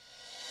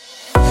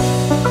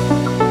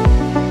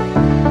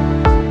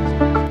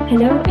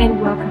Hello and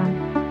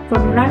welcome.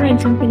 From Oraro and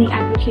Company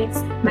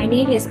Advocates, my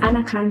name is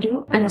Anna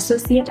Kandu, an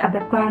associate at the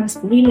firm's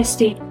Real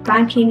Estate,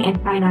 Banking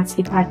and Finance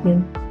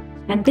Department.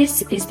 And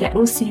this is the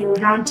OCU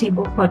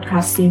Roundtable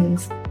podcast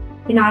series.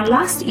 In our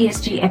last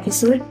ESG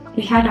episode,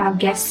 we had our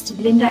guest,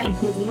 Linda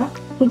Ikulia,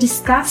 who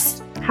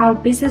discussed how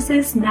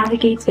businesses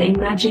navigate the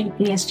emerging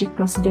ESG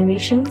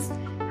considerations,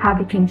 how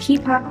they can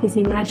keep up with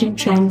emerging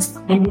trends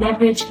and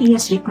leverage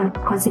ESG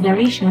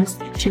considerations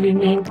to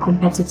remain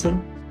competitive.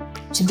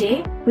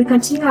 Today, we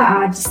continue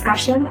our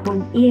discussion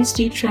on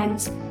ESG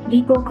trends,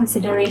 legal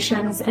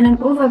considerations, and an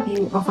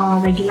overview of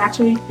our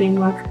regulatory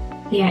framework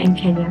here in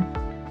Kenya.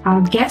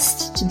 Our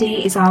guest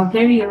today is our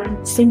very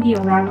own Cindy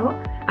Oraro,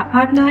 a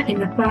partner in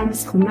the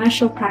firm's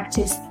commercial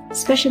practice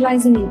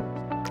specializing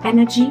in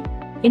energy,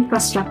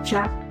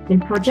 infrastructure,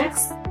 and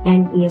projects,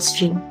 and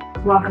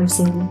ESG. Welcome,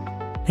 Cindy.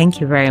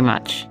 Thank you very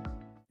much.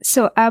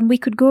 So we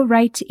could go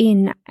right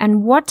in.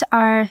 And what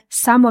are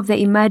some of the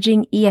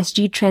emerging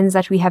ESG trends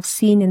that we have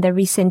seen in the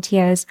recent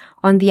years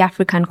on the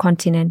African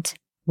continent?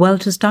 Well,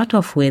 to start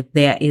off with,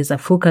 there is a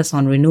focus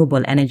on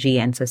renewable energy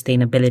and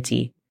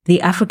sustainability.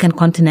 The African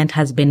continent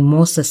has been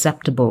more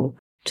susceptible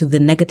to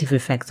the negative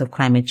effects of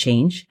climate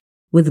change,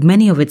 with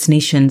many of its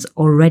nations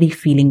already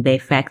feeling the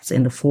effects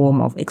in the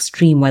form of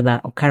extreme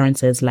weather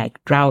occurrences like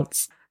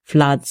droughts,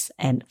 floods,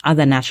 and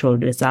other natural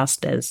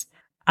disasters.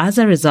 As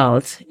a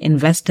result,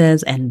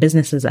 investors and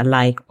businesses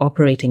alike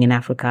operating in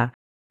Africa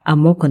are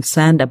more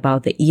concerned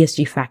about the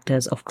ESG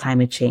factors of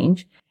climate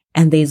change,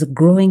 and there is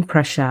growing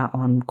pressure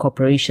on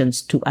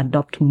corporations to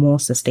adopt more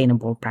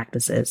sustainable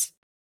practices.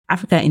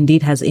 Africa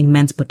indeed has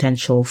immense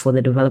potential for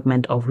the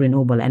development of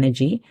renewable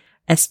energy,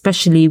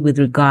 especially with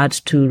regard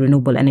to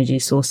renewable energy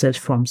sources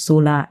from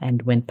solar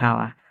and wind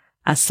power.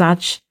 As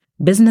such,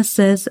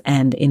 businesses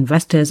and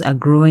investors are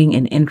growing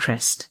in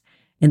interest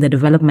in the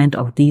development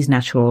of these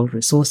natural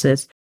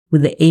resources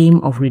with the aim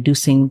of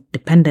reducing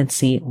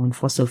dependency on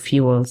fossil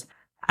fuels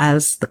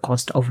as the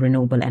cost of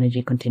renewable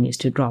energy continues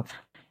to drop.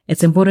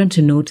 It's important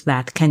to note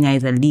that Kenya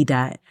is a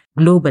leader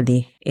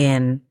globally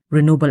in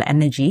renewable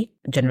energy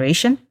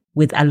generation,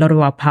 with a lot of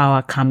our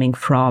power coming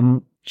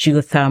from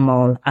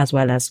geothermal as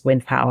well as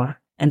wind power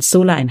and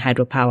solar and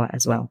hydropower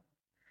as well.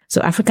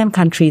 So African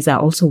countries are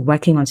also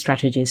working on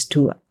strategies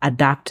to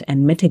adapt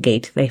and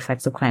mitigate the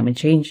effects of climate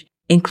change,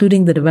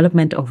 including the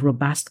development of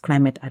robust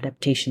climate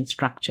adaptation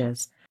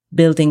structures,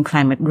 building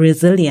climate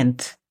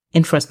resilient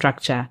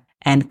infrastructure,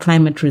 and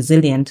climate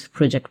resilient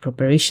project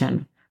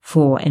preparation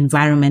for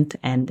environment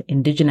and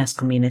indigenous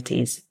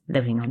communities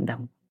living on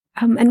them.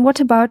 And what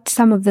about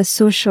some of the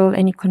social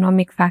and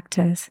economic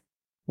factors?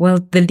 Well,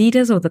 the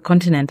leaders of the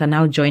continent are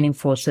now joining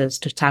forces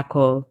to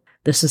tackle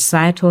the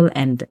societal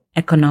and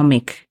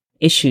economic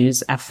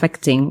issues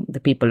affecting the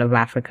people of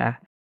Africa.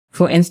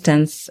 For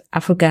instance,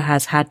 Africa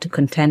has had to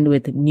contend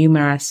with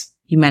numerous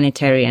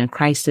humanitarian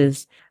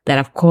crises that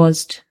have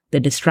caused the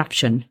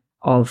disruption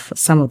of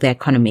some of their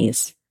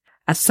economies.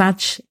 As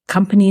such,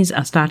 companies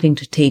are starting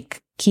to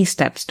take key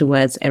steps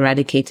towards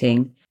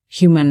eradicating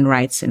human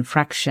rights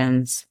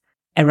infractions,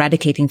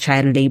 eradicating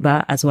child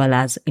labor, as well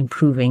as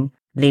improving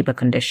labor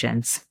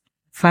conditions.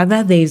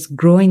 Further, there is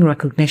growing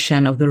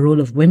recognition of the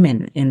role of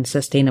women in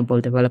sustainable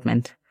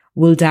development.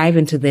 We'll dive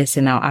into this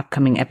in our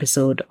upcoming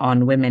episode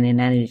on women in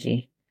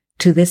energy.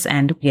 To this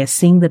end, we are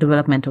seeing the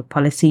development of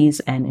policies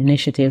and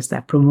initiatives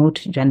that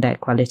promote gender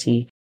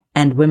equality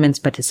and women's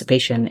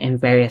participation in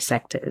various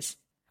sectors.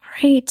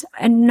 Great.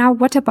 And now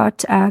what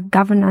about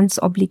governance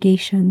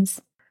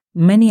obligations?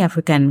 Many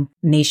African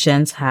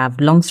nations have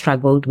long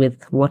struggled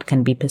with what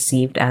can be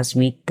perceived as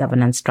weak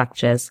governance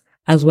structures,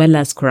 as well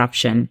as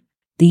corruption.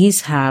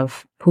 These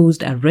have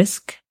posed a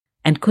risk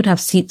and could have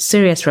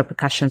serious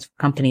repercussions for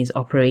companies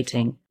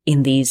operating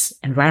in these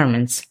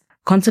environments.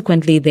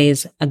 Consequently, there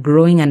is a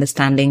growing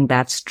understanding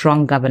that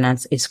strong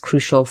governance is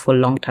crucial for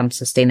long-term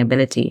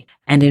sustainability,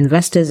 and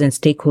investors and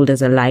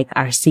stakeholders alike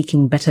are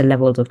seeking better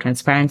levels of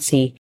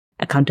transparency,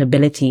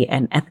 accountability,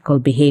 and ethical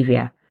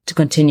behavior to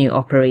continue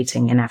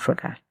operating in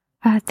Africa.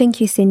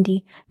 Thank you,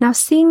 Cindy. Now,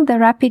 seeing the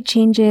rapid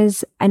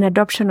changes and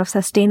adoption of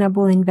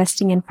sustainable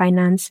investing and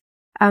finance,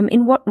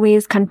 in what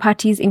ways can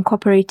parties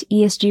incorporate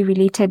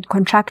ESG-related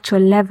contractual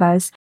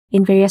levers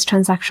in various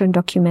transaction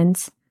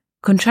documents?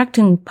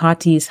 Contracting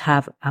parties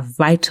have a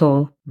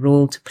vital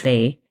role to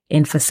play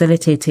in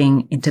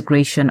facilitating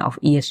integration of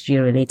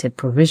ESG-related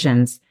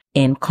provisions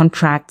in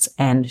contracts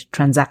and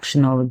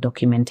transactional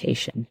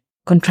documentation.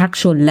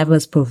 Contractual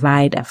levers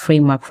provide a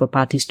framework for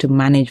parties to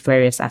manage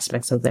various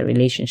aspects of their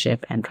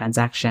relationship and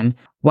transaction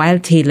while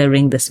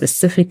tailoring the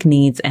specific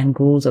needs and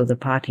goals of the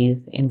parties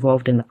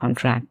involved in the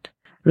contract.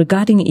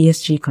 Regarding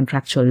ESG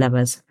contractual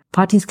levers,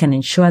 parties can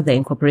ensure the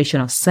incorporation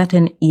of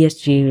certain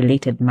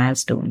ESG-related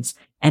milestones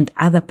and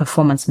other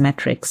performance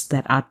metrics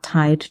that are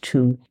tied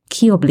to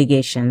key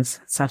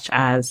obligations such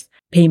as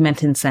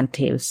payment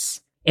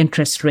incentives,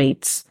 interest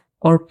rates,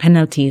 or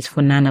penalties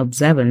for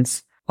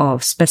non-observance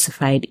of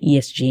specified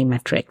ESG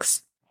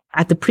metrics.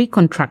 At the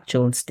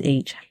pre-contractual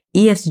stage,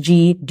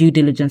 ESG due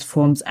diligence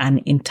forms an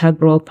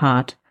integral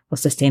part of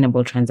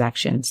sustainable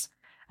transactions.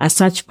 As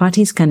such,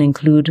 parties can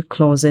include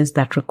clauses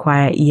that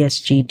require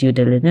ESG due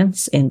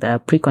diligence in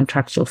the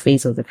pre-contractual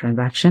phase of the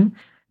transaction.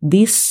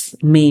 This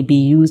may be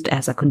used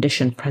as a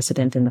condition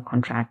precedent in the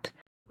contract,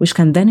 which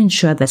can then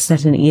ensure that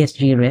certain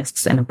ESG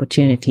risks and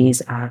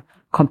opportunities are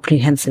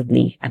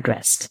comprehensively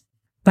addressed.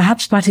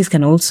 Perhaps parties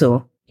can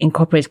also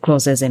incorporate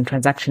clauses in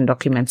transaction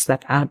documents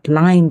that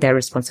outline their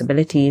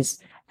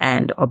responsibilities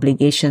and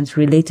obligations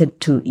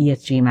related to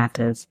ESG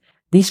matters.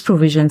 These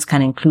provisions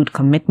can include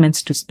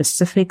commitments to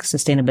specific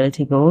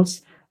sustainability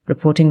goals,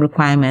 reporting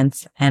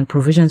requirements, and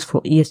provisions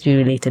for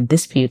ESG-related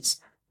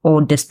disputes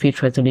or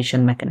dispute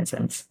resolution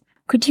mechanisms.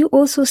 Could you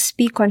also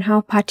speak on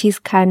how parties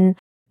can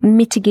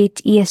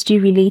mitigate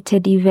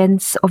ESG-related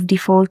events of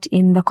default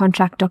in the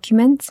contract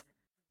documents?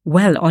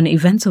 Well, on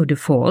events of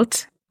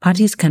default,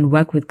 parties can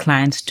work with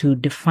clients to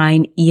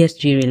define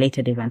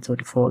ESG-related events of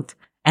default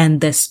and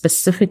the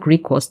specific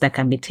recourse that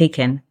can be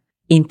taken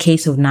in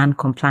case of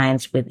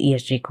non-compliance with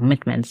ESG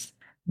commitments.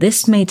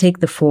 This may take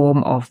the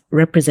form of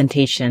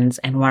representations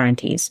and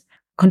warranties.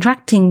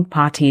 Contracting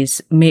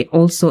parties may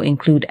also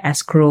include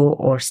escrow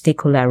or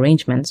stakeholder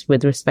arrangements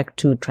with respect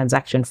to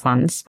transaction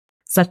funds,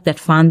 such that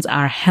funds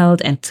are held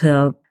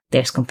until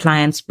there's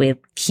compliance with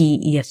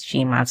key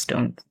ESG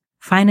milestones.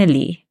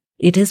 Finally,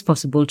 it is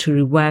possible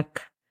to rework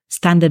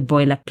standard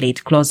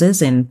boilerplate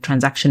clauses in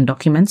transaction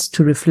documents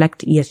to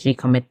reflect ESG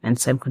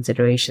commitments and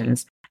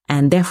considerations,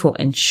 and therefore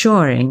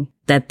ensuring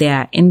that they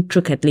are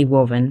intricately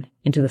woven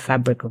into the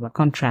fabric of a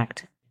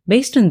contract.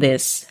 Based on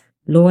this,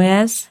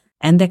 lawyers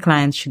and their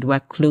clients should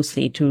work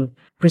closely to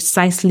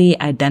precisely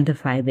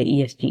identify the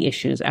ESG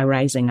issues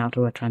arising out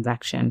of a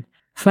transaction.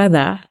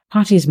 Further,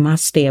 parties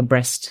must stay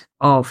abreast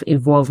of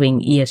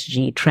evolving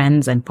ESG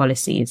trends and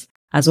policies,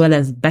 as well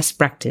as best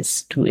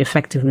practice to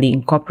effectively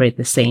incorporate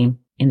the same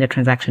in the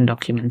transaction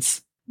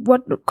documents.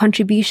 What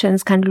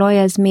contributions can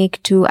lawyers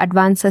make to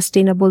advance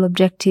sustainable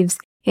objectives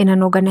in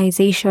an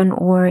organization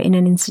or in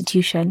an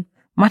institution?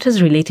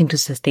 Matters relating to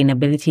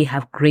sustainability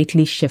have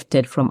greatly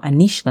shifted from a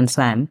niche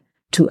concern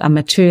to a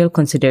material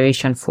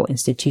consideration for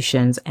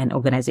institutions and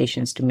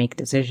organizations to make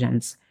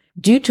decisions.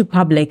 Due to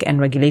public and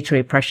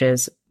regulatory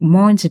pressures,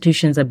 more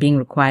institutions are being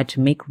required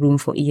to make room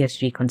for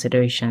ESG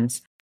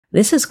considerations.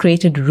 This has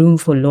created room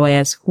for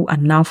lawyers who are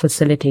now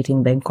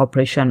facilitating the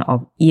incorporation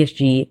of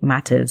ESG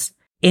matters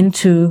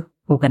into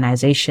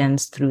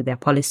organizations through their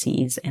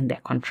policies and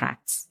their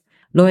contracts.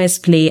 Lawyers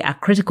play a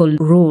critical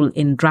role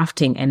in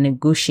drafting and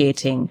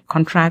negotiating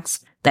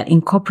contracts that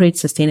incorporate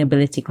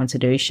sustainability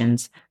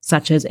considerations,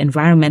 such as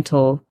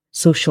environmental,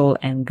 social,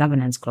 and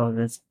governance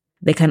clauses.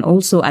 They can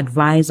also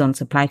advise on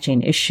supply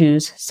chain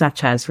issues,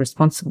 such as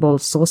responsible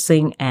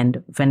sourcing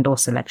and vendor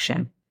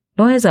selection.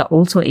 Lawyers are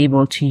also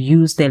able to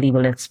use their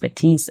legal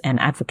expertise and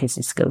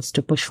advocacy skills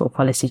to push for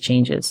policy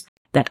changes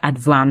that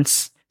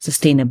advance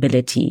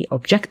sustainability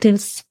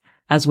objectives,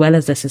 as well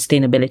as the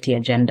sustainability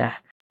agenda.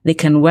 They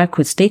can work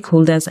with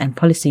stakeholders and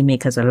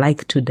policymakers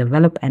alike to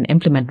develop and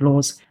implement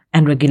laws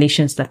and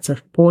regulations that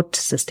support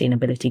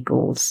sustainability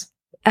goals.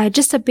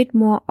 Just a bit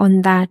more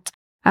on that.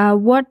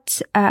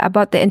 What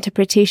about the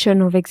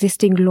interpretation of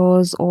existing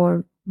laws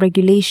or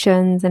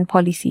regulations and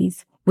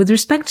policies? With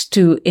respect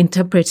to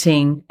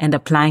interpreting and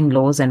applying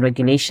laws and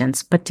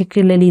regulations,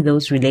 particularly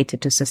those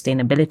related to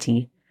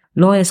sustainability,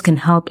 lawyers can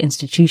help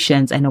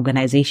institutions and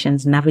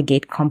organizations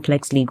navigate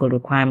complex legal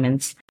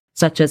requirements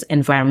such as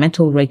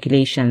environmental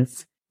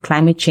regulations,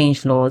 climate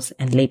change laws,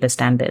 and labor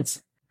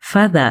standards.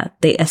 Further,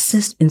 they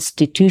assist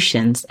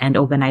institutions and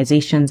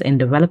organizations in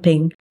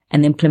developing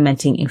and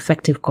implementing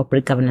effective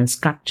corporate governance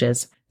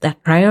structures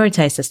that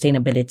prioritize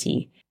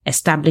sustainability,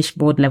 establish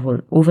board-level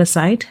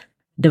oversight,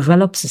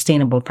 develop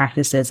sustainable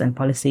practices and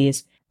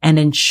policies, and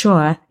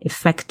ensure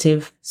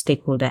effective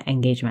stakeholder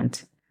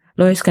engagement.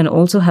 Lawyers can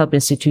also help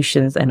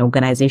institutions and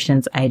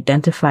organizations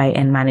identify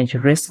and manage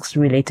risks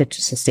related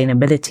to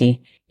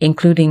sustainability,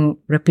 including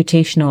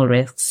reputational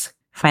risks,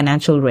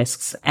 financial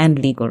risks, and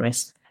legal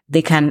risks.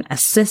 They can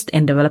assist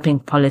in developing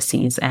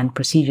policies and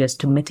procedures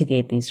to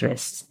mitigate these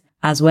risks,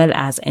 as well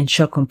as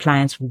ensure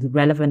compliance with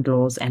relevant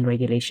laws and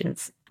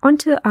regulations. On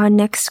to our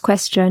next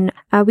question.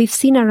 We've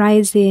seen a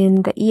rise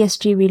in the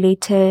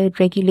ESG-related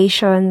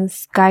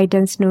regulations,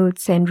 guidance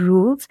notes, and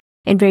rules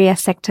in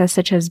various sectors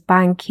such as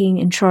banking,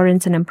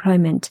 insurance, and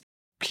employment.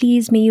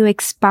 Please, may you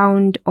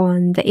expound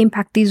on the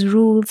impact these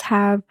rules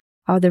have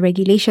or the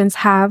regulations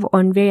have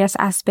on various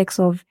aspects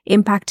of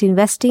impact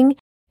investing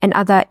and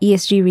other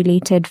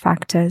ESG-related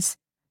factors?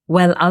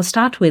 Well, I'll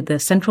start with the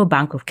Central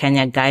Bank of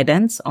Kenya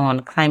guidance on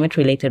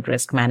climate-related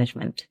risk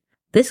management.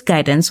 This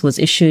guidance was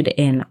issued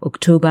in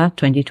October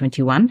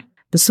 2021,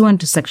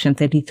 pursuant to Section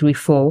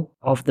 33(4)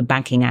 of the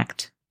Banking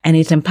Act, and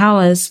it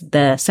empowers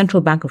the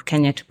Central Bank of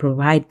Kenya to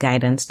provide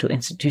guidance to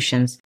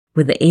institutions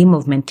with the aim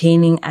of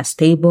maintaining a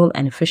stable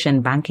and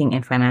efficient banking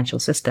and financial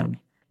system.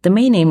 The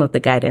main aim of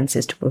the guidance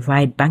is to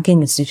provide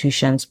banking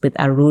institutions with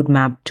a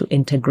roadmap to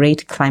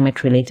integrate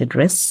climate-related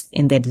risks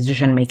in their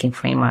decision-making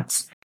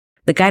frameworks.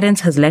 The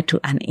guidance has led to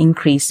an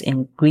increase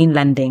in green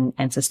lending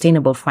and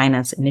sustainable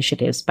finance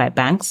initiatives by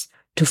banks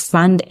to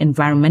fund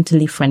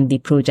environmentally friendly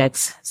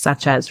projects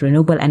such as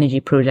renewable energy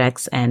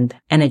projects and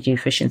energy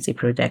efficiency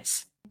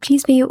projects.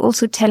 Please may you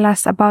also tell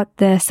us about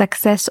the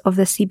success of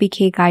the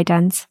CBK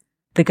guidance?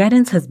 The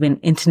guidance has been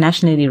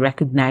internationally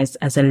recognized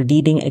as a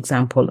leading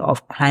example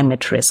of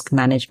climate risk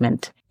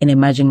management in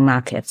emerging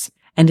markets,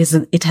 and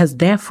it has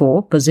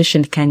therefore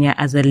positioned Kenya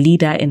as a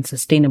leader in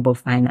sustainable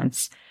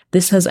finance.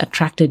 This has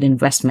attracted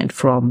investment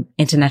from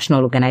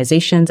international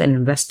organizations and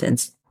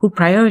investors who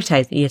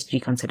prioritize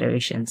ESG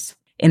considerations.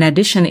 In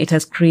addition, it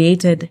has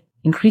created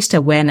increased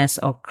awareness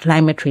of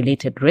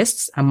climate-related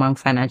risks among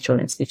financial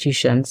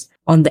institutions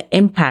on the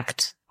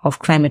impact of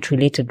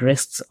climate-related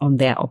risks on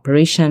their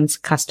operations,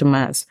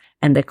 customers,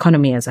 and the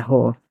economy as a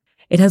whole.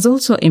 It has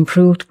also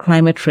improved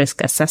climate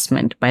risk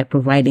assessment by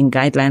providing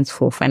guidelines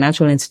for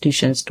financial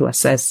institutions to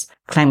assess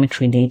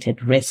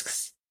climate-related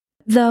risks.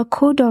 The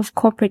Code of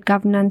Corporate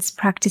Governance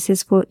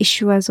Practices for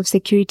Issuers of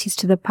Securities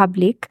to the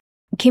Public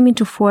came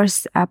into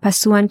force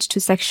pursuant to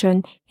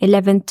Section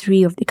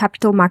 11.3 of the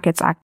Capital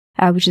Markets Act,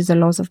 which is the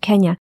laws of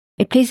Kenya.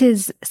 It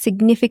places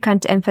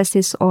significant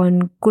emphasis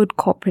on good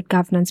corporate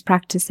governance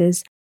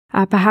practices.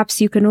 Perhaps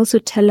you can also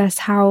tell us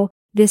how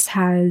this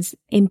has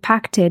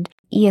impacted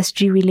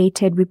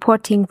ESG-related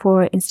reporting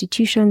for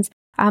institutions,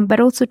 but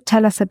also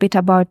tell us a bit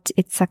about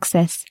its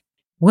success.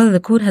 Well,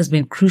 the code has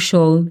been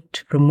crucial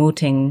to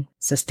promoting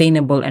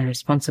sustainable and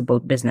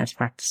responsible business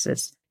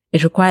practices.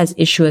 It requires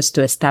issuers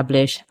to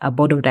establish a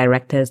board of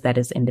directors that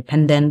is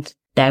independent,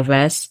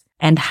 diverse,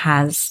 and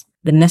has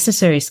the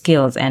necessary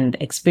skills and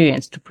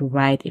experience to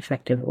provide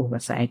effective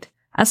oversight.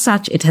 As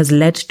such, it has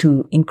led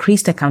to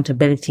increased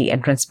accountability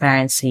and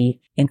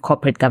transparency in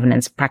corporate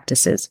governance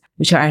practices,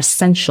 which are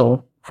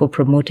essential for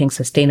promoting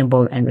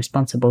sustainable and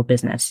responsible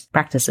business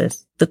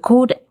practices. The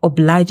code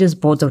obliges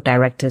boards of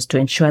directors to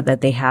ensure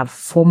that they have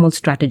formal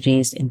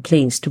strategies in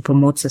place to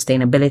promote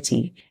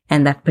sustainability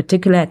and that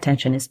particular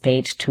attention is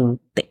paid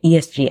to the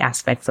ESG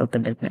aspects of the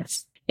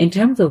business. In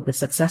terms of the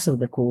success of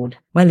the code,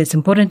 well, it's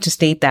important to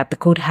state that the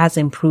code has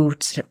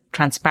improved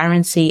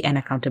transparency and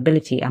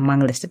accountability among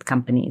listed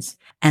companies,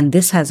 and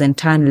this has in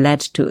turn led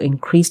to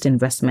increased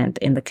investment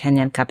in the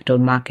Kenyan capital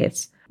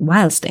markets,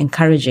 whilst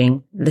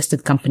encouraging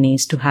listed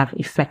companies to have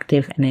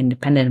effective and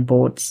independent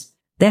boards.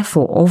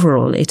 Therefore,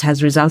 overall, it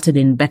has resulted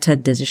in better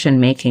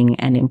decision-making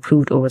and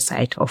improved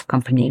oversight of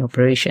company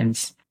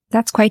operations.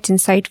 That's quite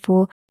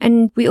insightful.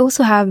 And we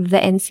also have the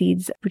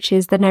NSEDs, which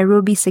is the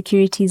Nairobi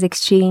Securities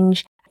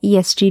Exchange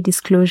ESG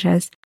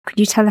disclosures. Could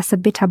you tell us a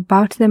bit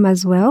about them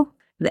as well?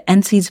 The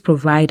NSEDs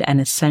provide an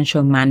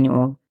essential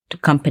manual to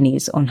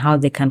companies on how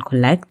they can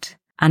collect,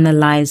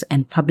 analyze,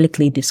 and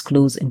publicly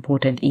disclose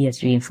important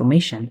ESG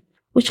information,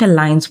 which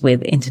aligns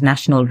with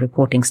international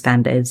reporting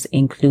standards,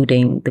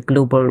 including the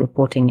Global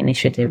Reporting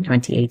Initiative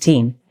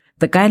 2018.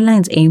 The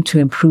guidelines aim to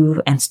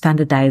improve and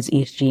standardize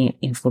ESG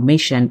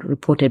information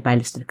reported by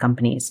listed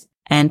companies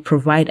and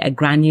provide a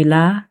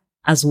granular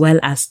as well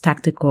as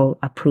tactical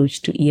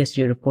approach to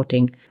ESG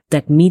reporting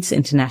that meets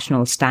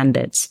international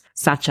standards,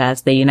 such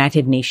as the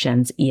United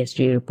Nations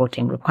ESG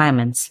reporting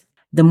requirements.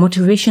 The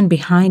motivation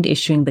behind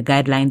issuing the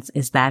guidelines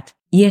is that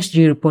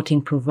ESG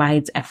reporting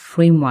provides a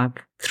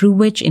framework through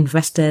which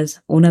investors,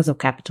 owners of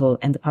capital,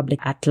 and the public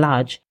at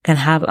large can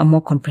have a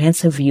more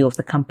comprehensive view of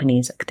the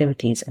company's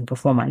activities and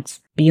performance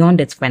beyond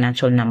its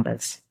financial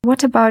numbers.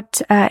 What about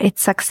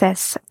its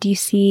success? Do you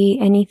see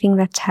anything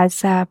that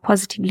has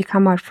positively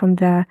come out from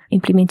the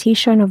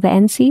implementation of the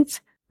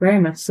NSEDs? Very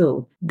much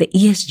so. The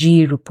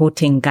ESG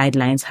reporting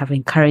guidelines have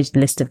encouraged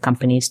listed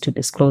companies to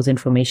disclose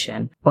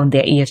information on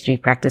their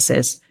ESG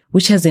practices,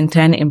 which has in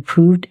turn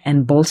improved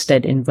and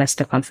bolstered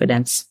investor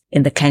confidence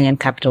in the Kenyan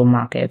capital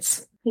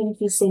markets.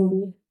 Thank you,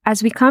 Cindy.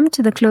 As we come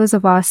to the close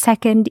of our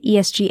second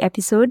ESG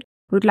episode,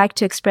 we would like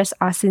to express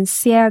our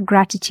sincere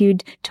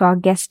gratitude to our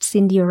guest,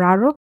 Cindy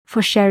Oraro,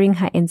 for sharing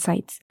her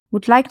insights.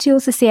 We'd like to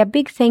also say a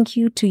big thank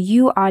you to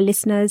you, our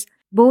listeners,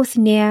 both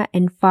near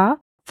and far,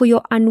 for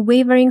your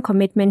unwavering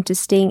commitment to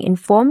staying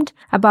informed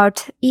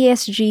about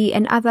ESG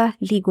and other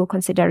legal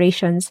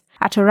considerations.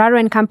 At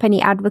Oraro &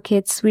 Company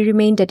Advocates, we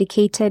remain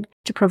dedicated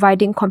to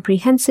providing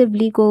comprehensive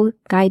legal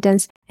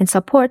guidance and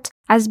support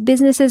as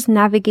businesses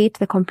navigate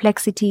the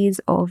complexities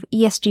of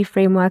ESG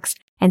frameworks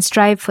and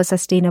strive for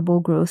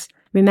sustainable growth.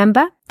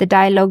 Remember, the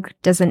dialogue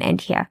doesn't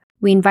end here.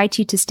 We invite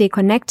you to stay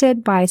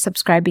connected by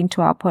subscribing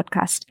to our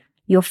podcast.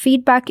 Your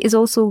feedback is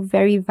also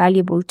very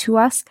valuable to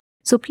us,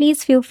 so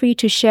please feel free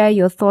to share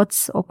your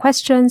thoughts or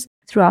questions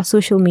through our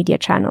social media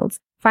channels.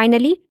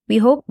 Finally, we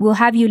hope we'll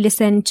have you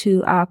listen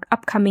to our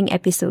upcoming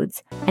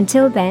episodes.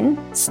 Until then,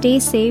 stay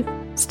safe,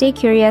 stay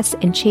curious,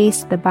 and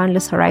chase the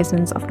boundless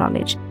horizons of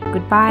knowledge.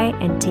 Goodbye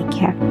and take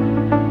care.